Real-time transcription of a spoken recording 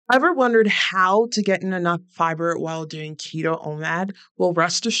Ever wondered how to get in enough fiber while doing Keto OMAD? Well,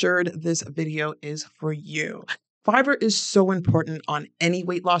 rest assured, this video is for you. Fiber is so important on any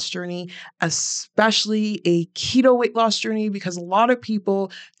weight loss journey, especially a keto weight loss journey, because a lot of people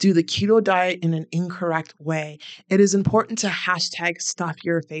do the keto diet in an incorrect way. It is important to hashtag stuff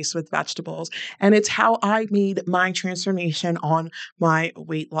your face with vegetables, and it's how I made my transformation on my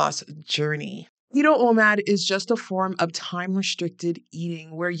weight loss journey. Keto OMAD is just a form of time-restricted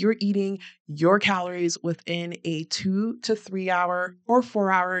eating where you're eating your calories within a 2 to 3 hour or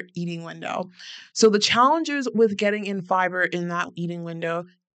 4 hour eating window. So the challenges with getting in fiber in that eating window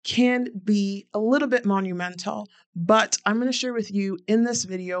can be a little bit monumental, but I'm going to share with you in this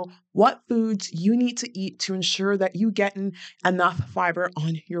video what foods you need to eat to ensure that you get in enough fiber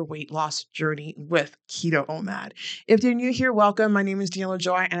on your weight loss journey with Keto OMAD. If you're new here, welcome. My name is Daniella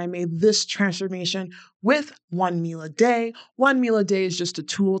Joy, and I made this transformation with one meal a day. One meal a day is just a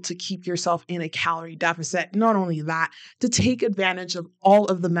tool to keep yourself in a calorie deficit. Not only that, to take advantage of all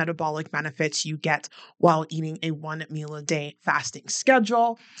of the metabolic benefits you get while eating a one meal a day fasting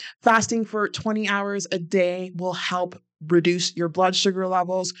schedule. Fasting for 20 hours a day will help reduce your blood sugar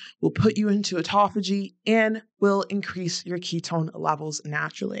levels, will put you into autophagy, and will increase your ketone levels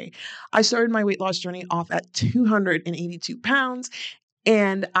naturally. I started my weight loss journey off at 282 pounds,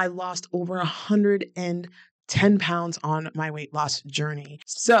 and I lost over 110 pounds on my weight loss journey.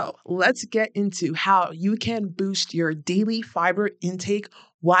 So let's get into how you can boost your daily fiber intake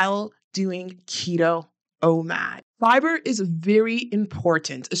while doing Keto OMAD. Fiber is very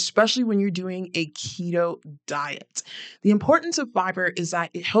important, especially when you're doing a keto diet. The importance of fiber is that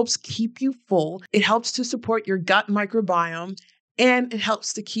it helps keep you full, it helps to support your gut microbiome, and it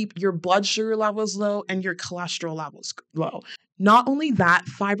helps to keep your blood sugar levels low and your cholesterol levels low. Not only that,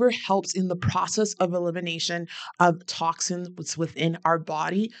 fiber helps in the process of elimination of toxins within our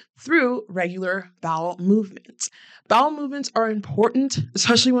body through regular bowel movements. Bowel movements are important,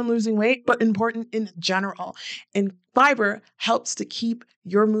 especially when losing weight, but important in general. And fiber helps to keep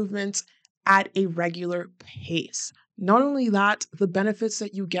your movements at a regular pace. Not only that, the benefits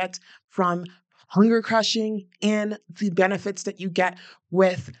that you get from hunger crushing and the benefits that you get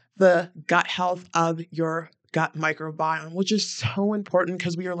with the gut health of your gut microbiome, which is so important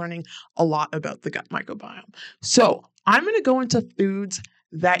because we are learning a lot about the gut microbiome. So I'm going to go into foods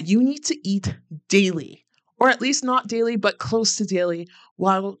that you need to eat daily, or at least not daily, but close to daily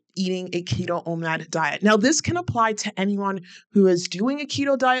while eating a Keto OMAD diet. Now, this can apply to anyone who is doing a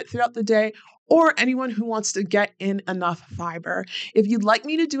keto diet throughout the day or anyone who wants to get in enough fiber. If you'd like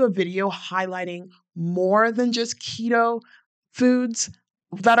me to do a video highlighting more than just keto foods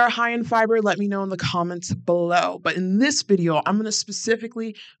that are high in fiber, let me know in the comments below. But in this video, I'm going to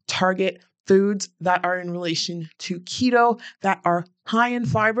specifically target foods that are in relation to keto that are high in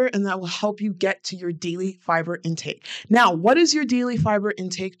fiber and that will help you get to your daily fiber intake. Now, what is your daily fiber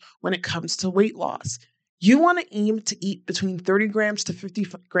intake when it comes to weight loss? You want to aim to eat between 30 grams to 50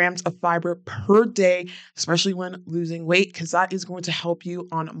 grams of fiber per day, especially when losing weight, because that is going to help you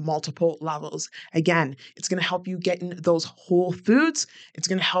on multiple levels. Again, it's going to help you get in those whole foods. It's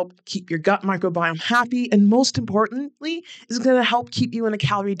going to help keep your gut microbiome happy. And most importantly, it's going to help keep you in a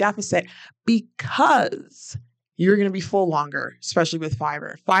calorie deficit because you're going to be full longer, especially with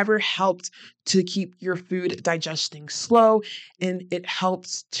fiber. Fiber helps to keep your food digesting slow, and it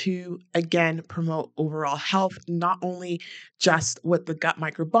helps to, again, promote overall health, not only just with the gut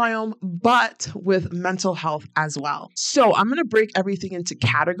microbiome, but with mental health as well. So I'm going to break everything into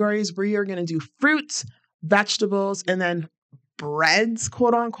categories where you're going to do fruits, vegetables, and then breads,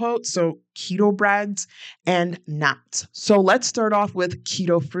 quote unquote. So keto breads and nuts. So let's start off with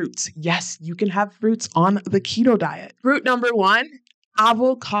keto fruits. Yes, you can have fruits on the keto diet. Fruit number one,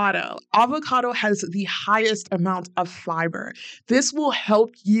 avocado. Avocado has the highest amount of fiber. This will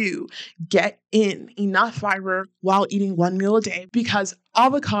help you get in enough fiber while eating one meal a day because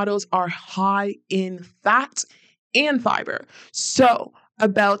avocados are high in fat and fiber. So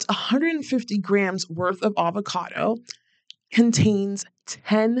about 150 grams worth of avocado contains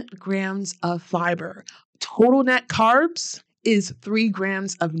 10 grams of fiber. Total net carbs is 3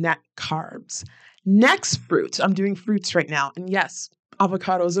 grams of net carbs. Next fruit, I'm doing fruits right now, and yes,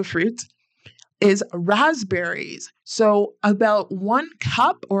 avocado is a fruit, is raspberries. So about 1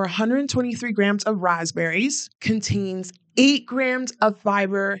 cup or 123 grams of raspberries contains 8 grams of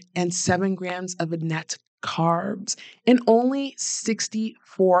fiber and 7 grams of net carbs and only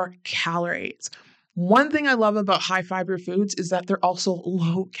 64 calories. One thing I love about high fiber foods is that they're also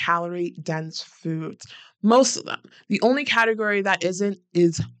low calorie dense foods. Most of them. The only category that isn't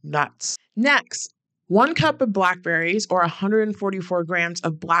is nuts. Next, 1 cup of blackberries, or 144 grams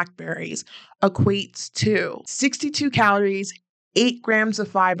of blackberries, equates to 62 calories, 8 grams of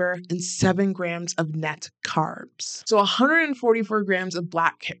fiber, and 7 grams of net carbs. So 144 grams of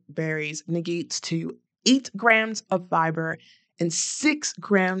blackberries negates to 8 grams of fiber and 6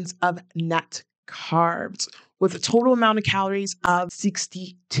 grams of net carbs, with a total amount of calories of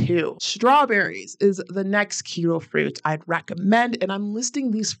 62. Strawberries is the next keto fruit I'd recommend, and I'm listing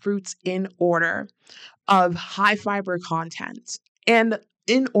these fruits in order of high fiber content and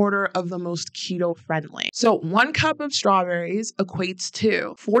in order of the most keto friendly. So 1 cup of strawberries equates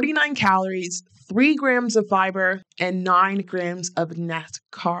to 49 calories, 3 grams of fiber, and 9 grams of net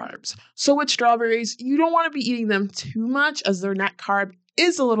carbs. So with strawberries, you don't want to be eating them too much as their net carb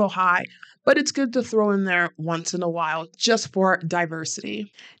is a little high, but it's good to throw in there once in a while just for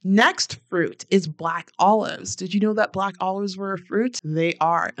diversity. Next fruit is black olives. Did you know that black olives were a fruit? They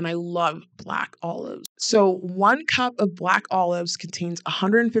are, and I love black olives. So 1 cup of black olives contains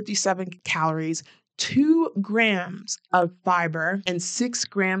 157 calories, 2 grams of fiber, and 6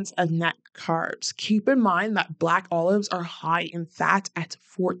 grams of net carbs. Keep in mind that black olives are high in fat at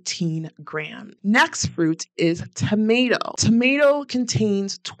 14 grams. Next fruit is tomato. Tomato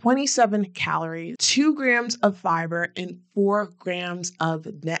contains 27 calories, 2 grams of fiber, and 4 grams of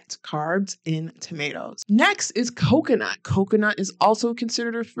net carbs in tomatoes. Next is coconut. Coconut is also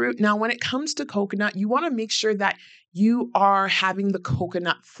considered a fruit. Now, when it comes to coconut, you want to make sure that you are having the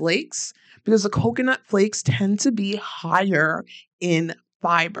coconut flakes, because the coconut flakes tend to be higher in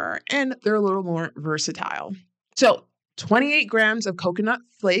fiber and they're a little more versatile. So 28 grams of coconut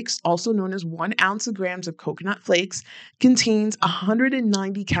flakes, also known as 1 ounce of grams of coconut flakes, contains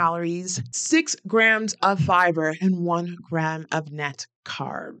 190 calories, 6 grams of fiber, and 1 gram of net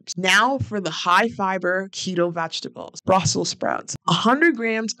carbs. Now for the high fiber keto vegetables, Brussels sprouts. 100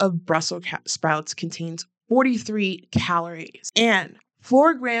 grams of Brussels sprouts contains 43 calories and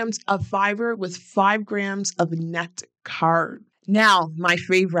 4 grams of fiber with 5 grams of net carb. Now, my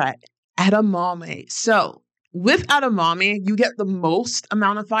favorite, edamame. So with edamame, you get the most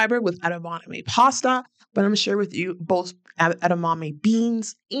amount of fiber with edamame pasta, but I'm going to share with you both edamame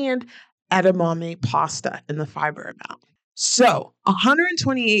beans and edamame pasta in the fiber amount. So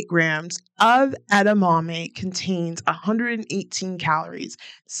 128 grams of edamame contains 118 calories,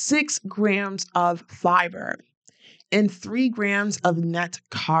 6 grams of fiber, and 3 grams of net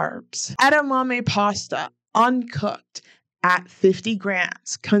carbs. Edamame pasta, uncooked, at 50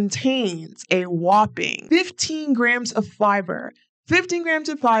 grams, contains a whopping 15 grams of fiber, 15 grams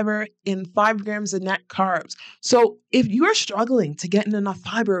of fiber, and 5 grams of net carbs. So if you're struggling to get enough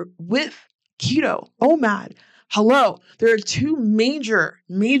fiber with Keto OMAD, hello, there are 2 major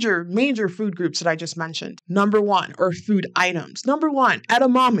food groups that I just mentioned. Number 1, or food items. Number 1,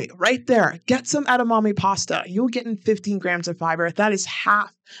 edamame, right there. Get some edamame pasta. You'll get in 15 grams of fiber. That is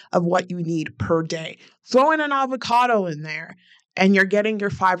half of what you need per day. Throw in an avocado in there, and you're getting your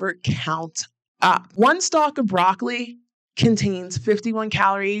fiber count up. 1 stalk of broccoli contains 51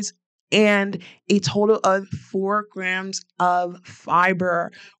 calories and a total of 4 grams of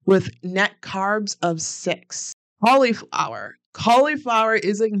fiber with net carbs of 6. Cauliflower. Cauliflower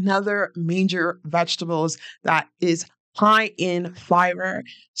is another major vegetable that is high in fiber.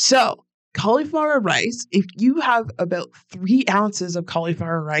 So cauliflower rice, if you have about 3 ounces of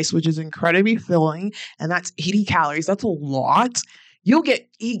cauliflower rice, which is incredibly filling, and that's 80 calories, that's a lot, you'll get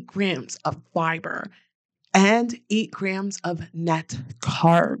 8 grams of fiber and 8 grams of net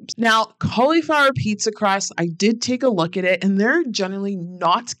carbs. Now, cauliflower pizza crust, I did take a look at it, and they're generally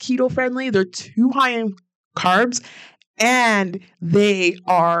not keto friendly. They're too high in carbs, and they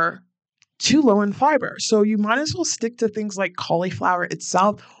are too low in fiber. So you might as well stick to things like cauliflower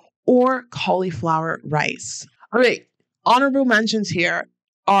itself or cauliflower rice. All right, honorable mentions here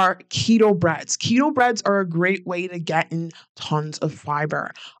are keto breads. Keto breads are a great way to get in tons of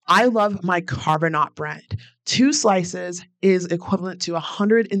fiber. I love my carbonate bread. 2 slices is equivalent to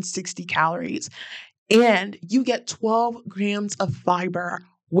 160 calories, and you get 12 grams of fiber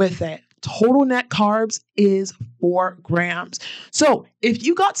with it. Total net carbs is 4 grams. So if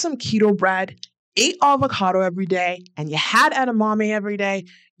you got some keto bread, ate avocado every day, and you had edamame every day,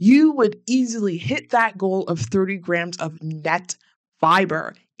 you would easily hit that goal of 30 grams of net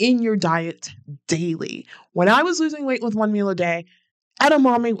fiber in your diet daily. When I was losing weight with 1 meal a day,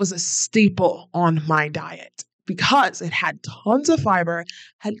 edamame was a staple on my diet because it had tons of fiber,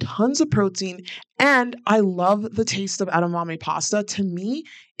 had tons of protein, and I love the taste of edamame pasta. To me,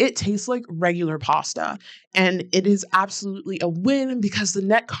 it tastes like regular pasta, and it is absolutely a win because the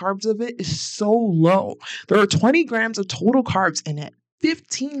net carbs of it is so low. There are 20 grams of total carbs in it,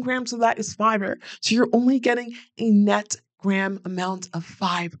 15 grams of that is fiber. So you're only getting a net gram amount of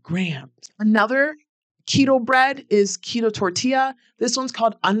 5 grams. Another keto bread is keto tortilla. This one's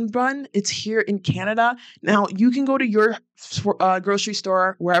called Unbun. It's here in Canada. Now, you can go to your grocery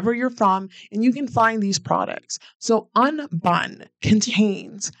store, wherever you're from, and you can find these products. So Unbun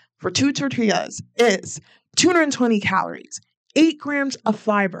contains, for 2 tortillas, is 220 calories, 8 grams of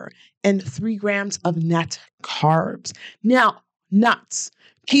fiber, and 3 grams of net carbs. Now, nuts,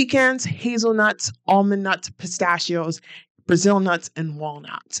 pecans, hazelnuts, almond nuts, pistachios, Brazil nuts, and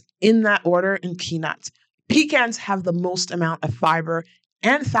walnuts. In that order, and peanuts. Pecans have the most amount of fiber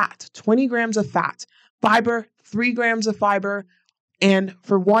and fat, 20 grams of fat. Fiber, 3 grams of fiber. And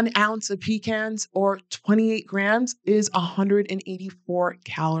for 1 ounce of pecans, or 28 grams, is 184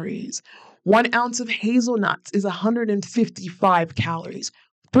 calories. 1 ounce of hazelnuts is 155 calories.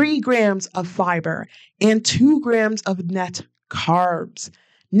 3 grams of fiber and 2 grams of net carbs.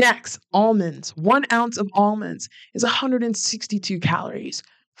 Next, almonds. 1 ounce of almonds is 162 calories,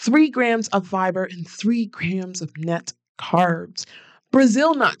 3 grams of fiber, and 3 grams of net carbs.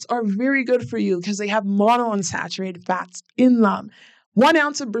 Brazil nuts are very good for you because they have monounsaturated fats in them. 1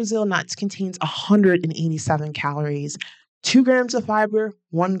 ounce of Brazil nuts contains 187 calories, 2 grams of fiber,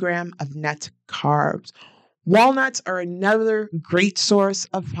 1 gram of net carbs. Walnuts are another great source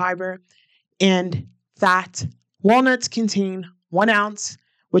of fiber and fat. Walnuts contain 1 ounce,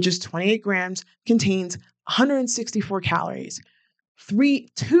 which is 28 grams, contains 164 calories,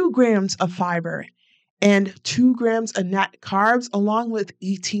 2 grams of fiber, and 2 grams of net carbs, along with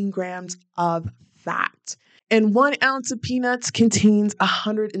 18 grams of fat. And 1 ounce of peanuts contains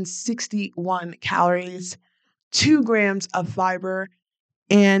 161 calories, 2 grams of fiber,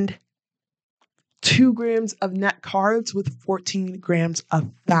 and 2 grams of net carbs with 14 grams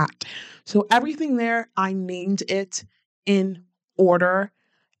of fat. So everything there, I named it in order.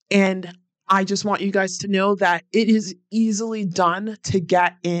 And I just want you guys to know that it is easily done to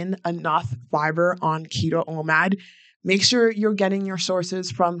get in enough fiber on Keto OMAD. Make sure you're getting your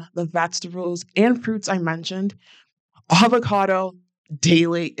sources from the vegetables and fruits I mentioned. Avocado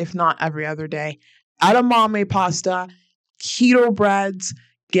daily, if not every other day. Edamame pasta, keto breads,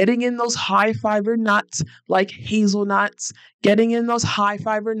 getting in those high fiber nuts like hazelnuts, getting in those high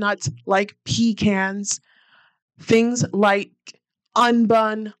fiber nuts like pecans, things like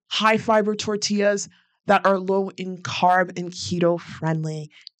Unbun, high fiber tortillas that are low in carb and keto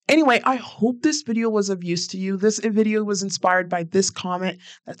friendly. Anyway, I hope this video was of use to you. This video was inspired by this comment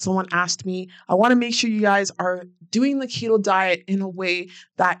that someone asked me. I want to make sure you guys are doing the keto diet in a way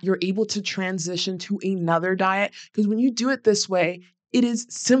that you're able to transition to another diet, because when you do it this way, it is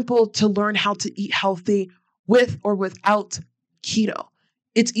simple to learn how to eat healthy with or without keto.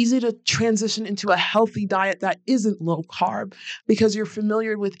 It's easy to transition into a healthy diet that isn't low carb because you're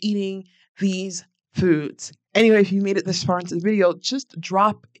familiar with eating these foods. Anyway, if you made it this far into the video, just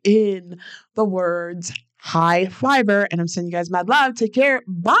drop in the words high fiber, and I'm sending you guys mad love. Take care.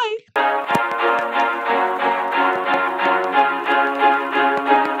 Bye.